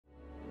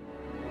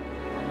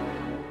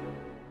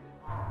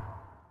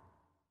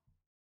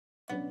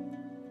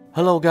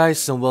Hello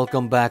guys and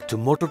welcome back to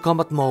Mortal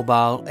Kombat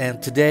Mobile,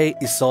 and today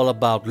is all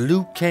about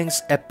Liu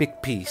Kang's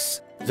epic piece,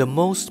 the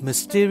most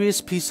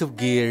mysterious piece of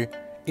gear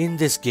in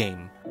this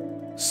game.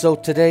 So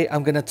today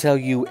I'm gonna tell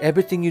you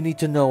everything you need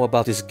to know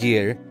about this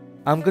gear.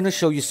 I'm gonna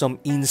show you some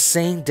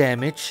insane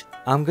damage,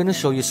 I'm gonna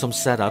show you some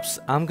setups,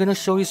 I'm gonna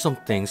show you some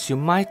things you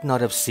might not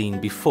have seen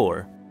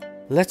before.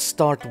 Let's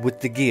start with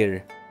the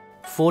gear.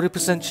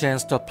 40%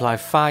 chance to apply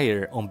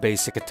fire on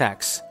basic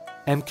attacks.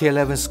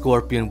 MK11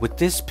 Scorpion with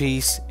this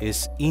piece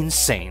is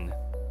insane.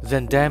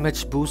 Then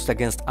damage boost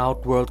against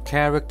outworld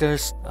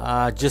characters,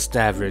 just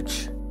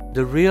average.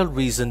 The real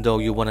reason though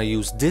you wanna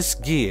use this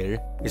gear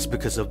is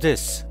because of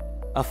this.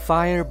 A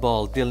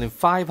fireball dealing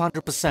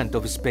 500%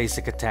 of its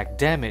basic attack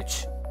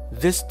damage.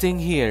 This thing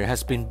here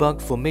has been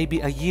bugged for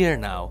maybe a year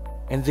now,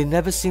 and they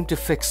never seem to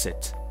fix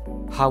it.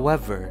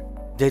 However,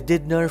 they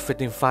did nerf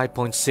it in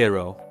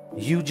 5.0.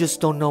 You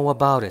just don't know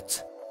about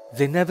it.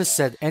 They never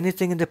said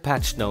anything in the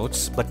patch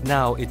notes, but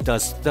now it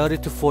does 30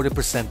 to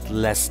 40%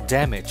 less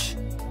damage.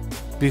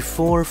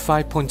 Before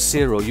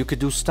 5.0 you could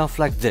do stuff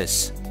like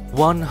this,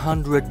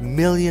 100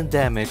 million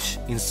damage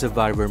in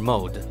survivor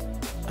mode.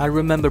 I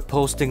remember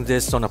posting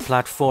this on a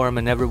platform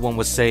and everyone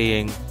was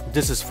saying,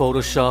 this is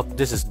Photoshop,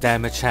 this is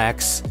damage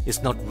hacks,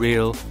 it's not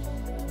real.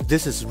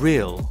 This is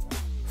real.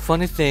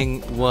 Funny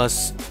thing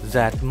was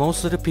that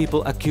most of the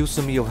people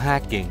accusing me of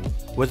hacking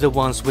were the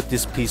ones with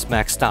this piece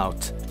maxed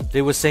out.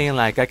 They were saying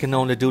like, I can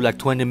only do like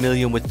 20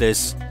 million with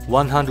this,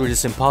 100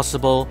 is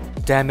impossible,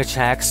 damage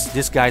hacks,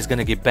 this guy's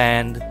gonna get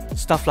banned,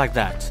 stuff like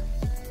that.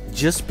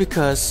 Just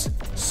because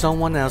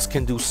someone else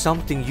can do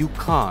something you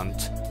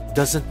can't,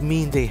 doesn't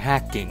mean they're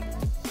hacking.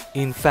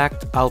 In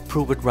fact, I'll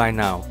prove it right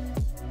now.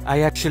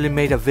 I actually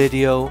made a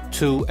video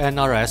to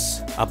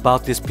NRS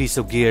about this piece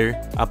of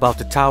gear, about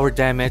the tower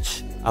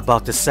damage,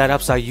 about the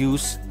setups I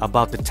use,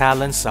 about the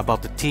talents,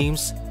 about the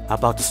teams,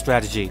 about the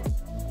strategy.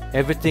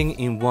 Everything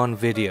in one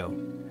video.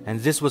 And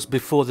this was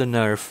before the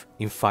nerf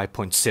in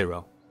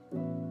 5.0.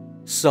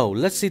 So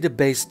let's see the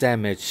base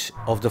damage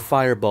of the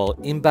fireball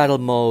in battle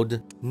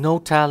mode, no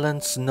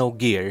talents, no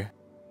gear.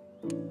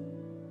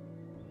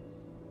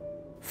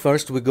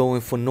 First we're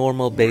going for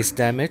normal base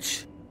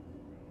damage.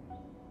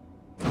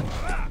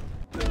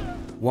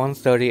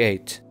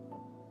 138.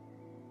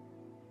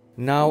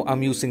 Now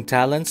I'm using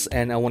talents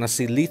and I want to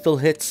see lethal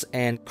hits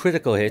and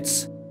critical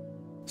hits.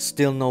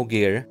 Still no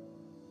gear.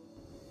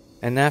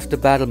 And after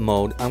battle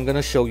mode, I'm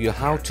gonna show you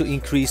how to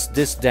increase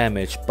this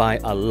damage by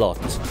a lot.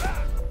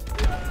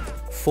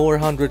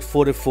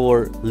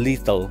 444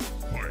 lethal.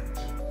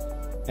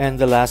 And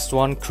the last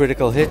one,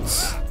 critical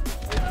hits,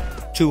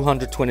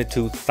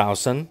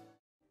 222,000.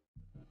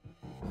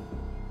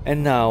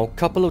 And now,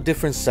 couple of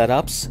different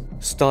setups,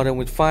 starting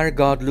with Fire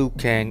God Liu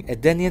Kang,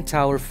 Edenian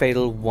Tower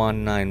Fatal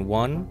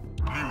 191.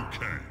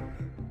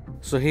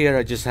 So here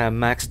I just have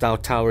maxed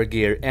out tower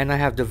gear and I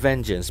have the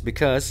Vengeance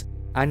because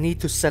I need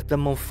to set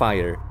them on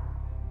fire.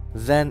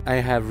 Then I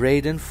have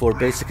Raiden for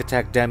basic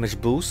attack damage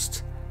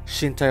boost,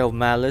 Shintai of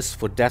Malice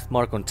for death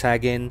mark on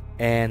tag-in,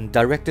 and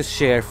Director's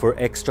Share for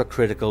extra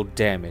critical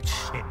damage.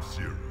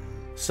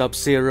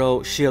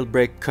 Sub-Zero, Shield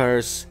Break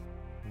Curse,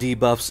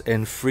 debuffs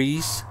and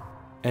freeze,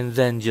 and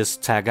then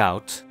just tag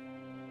out.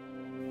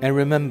 And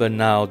remember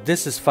now,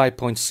 this is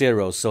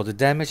 5.0, so the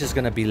damage is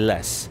gonna be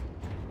less.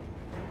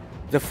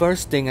 The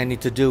first thing I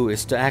need to do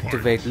is to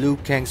activate Liu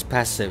Kang's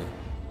passive.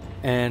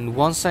 And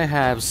once I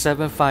have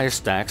 7 fire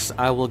stacks,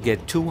 I will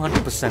get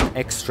 200%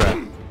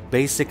 extra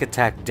basic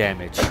attack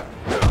damage.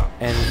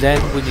 And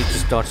then we need to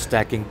start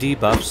stacking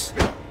debuffs.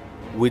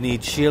 We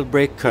need Shield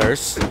Break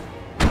Curse,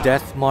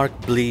 Death Mark,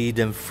 Bleed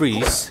and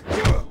Freeze.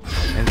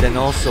 And then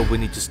also we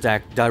need to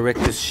stack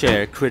Director's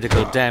Share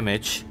critical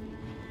damage.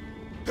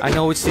 I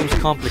know it seems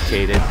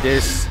complicated,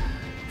 there's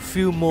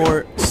few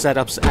more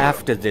setups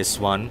after this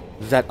one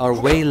that are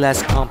way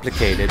less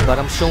complicated, but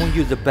I'm showing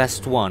you the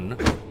best one.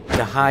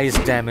 The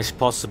highest damage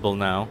possible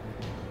now.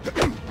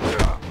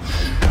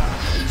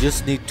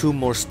 Just need 2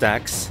 more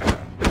stacks.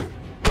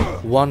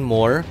 1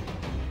 more.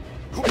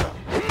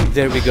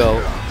 There we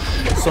go.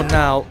 So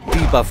now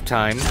debuff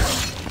time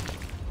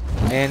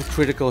and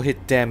critical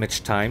hit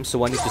damage time.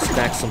 So I need to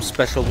stack some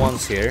special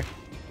ones here.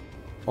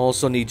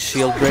 Also need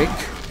shield break.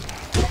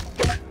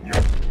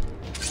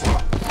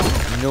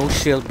 No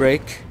shield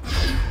break.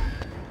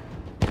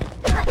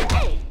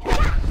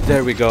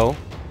 There we go.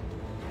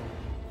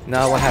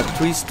 Now I have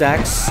 3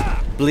 stacks,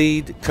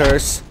 bleed,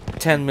 curse,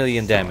 10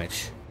 million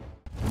damage.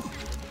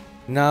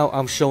 Now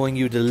I'm showing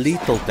you the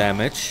lethal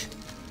damage,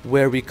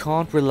 where we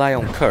can't rely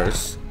on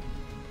curse.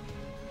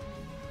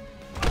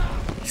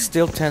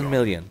 Still 10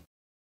 million.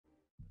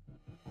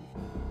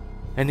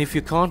 And if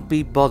you can't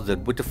be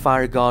bothered with the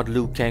Fire God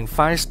Liu Kang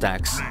fire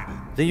stacks,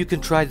 then you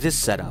can try this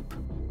setup.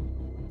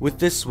 With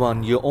this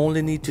one you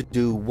only need to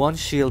do 1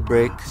 shield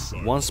break,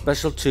 1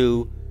 special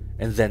 2,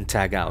 and then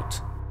tag out.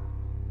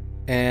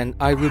 And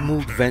I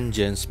removed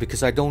Vengeance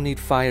because I don't need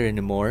fire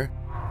anymore,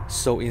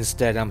 so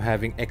instead I'm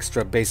having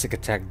extra basic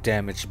attack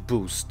damage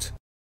boost.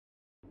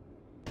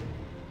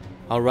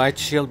 Alright,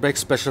 shield break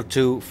special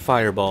 2,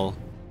 fireball.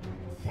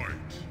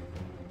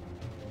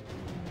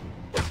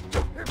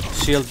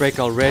 shield break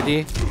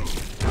already.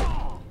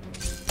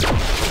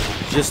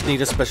 Just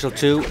need a special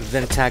 2,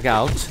 then tag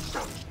out.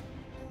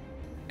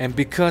 And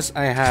because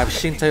I have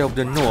Shintai of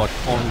the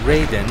North on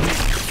Raiden,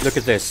 look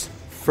at this,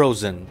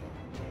 frozen.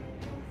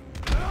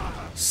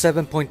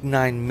 7.9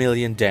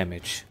 million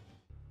damage.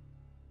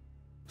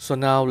 So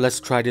now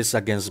let's try this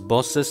against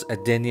bosses.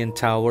 Edenian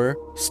Tower,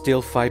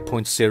 still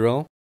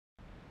 5.0.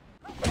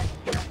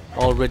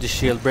 Already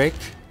shield break.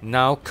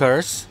 Now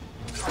curse.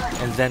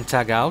 And then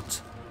tag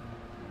out.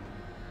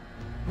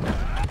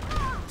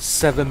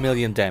 7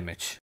 million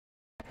damage.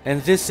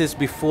 And this is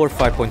before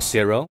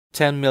 5.0.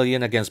 10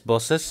 million against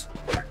bosses.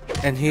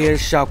 And here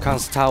Shao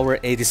Kahn's Tower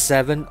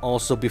 87,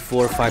 also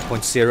before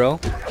 5.0.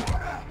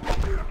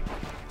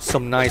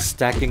 Some nice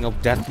stacking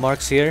of death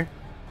marks here.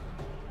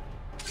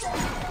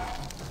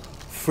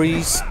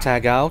 Freeze,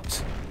 tag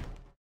out.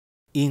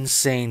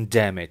 Insane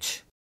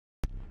damage.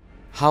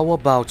 How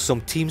about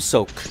some Team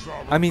Soak?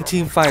 I mean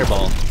Team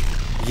Fireball.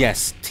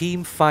 Yes,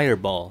 Team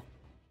Fireball.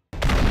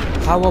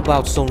 How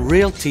about some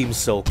real Team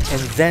Soak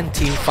and then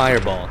Team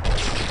Fireball?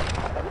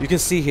 You can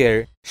see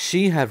here,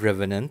 she have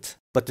Revenant,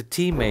 but the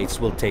teammates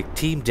will take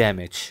team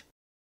damage.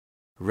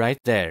 Right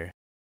there.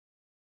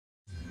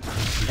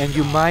 And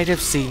you might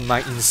have seen my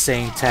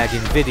insane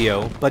tagging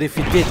video, but if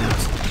you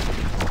didn't,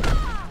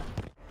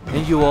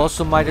 and you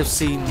also might have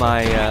seen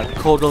my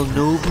Kotal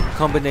Noob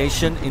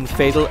combination in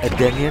Fatal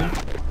Edenian.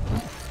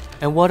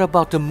 And what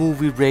about the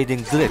movie raiding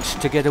glitch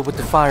together with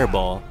the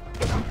Fireball?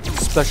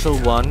 Special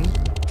 1.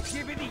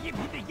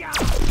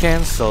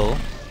 Cancel.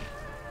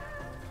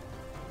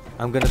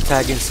 I'm gonna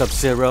tag in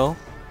Sub-Zero.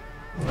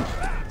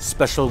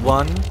 Special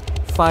 1.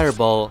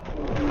 Fireball.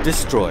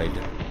 Destroyed.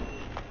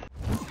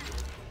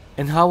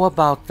 And how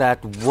about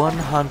that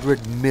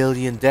 100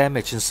 million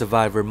damage in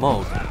Survivor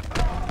mode?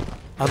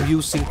 I'm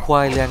using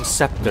Kuai Liang's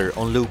Scepter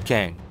on Liu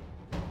Kang.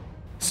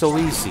 So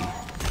easy.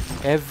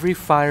 Every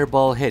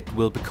fireball hit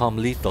will become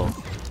lethal.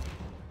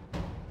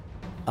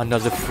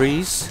 Another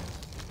freeze.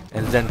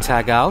 And then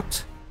tag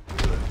out.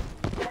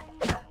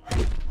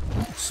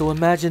 So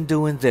imagine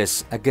doing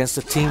this against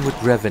a team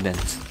with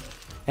Revenant.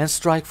 And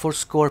Strike Force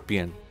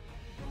Scorpion.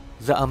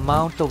 The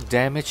amount of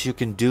damage you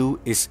can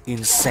do is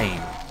insane.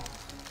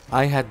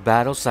 I had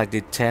battles I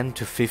did 10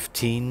 to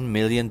 15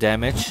 million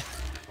damage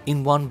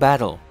in one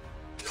battle.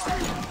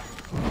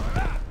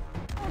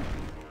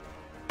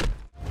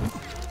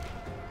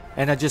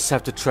 And I just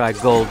have to try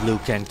Gold Liu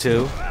Kang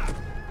too.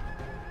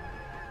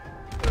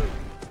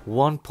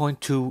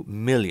 1.2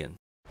 million.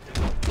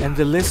 And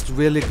the list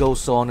really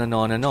goes on and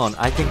on and on.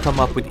 I can come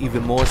up with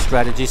even more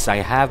strategies. I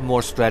have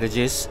more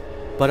strategies.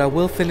 But I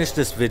will finish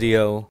this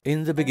video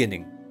in the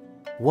beginning.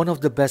 One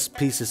of the best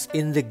pieces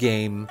in the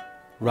game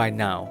right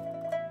now.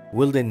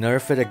 Will they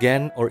nerf it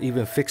again or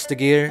even fix the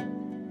gear?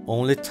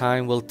 Only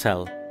time will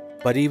tell.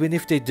 But even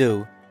if they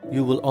do,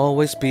 you will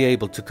always be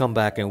able to come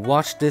back and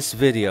watch this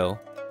video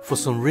for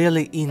some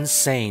really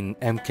insane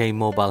MK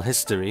Mobile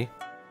history.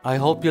 I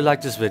hope you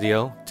liked this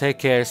video. Take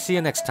care, see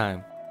you next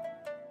time.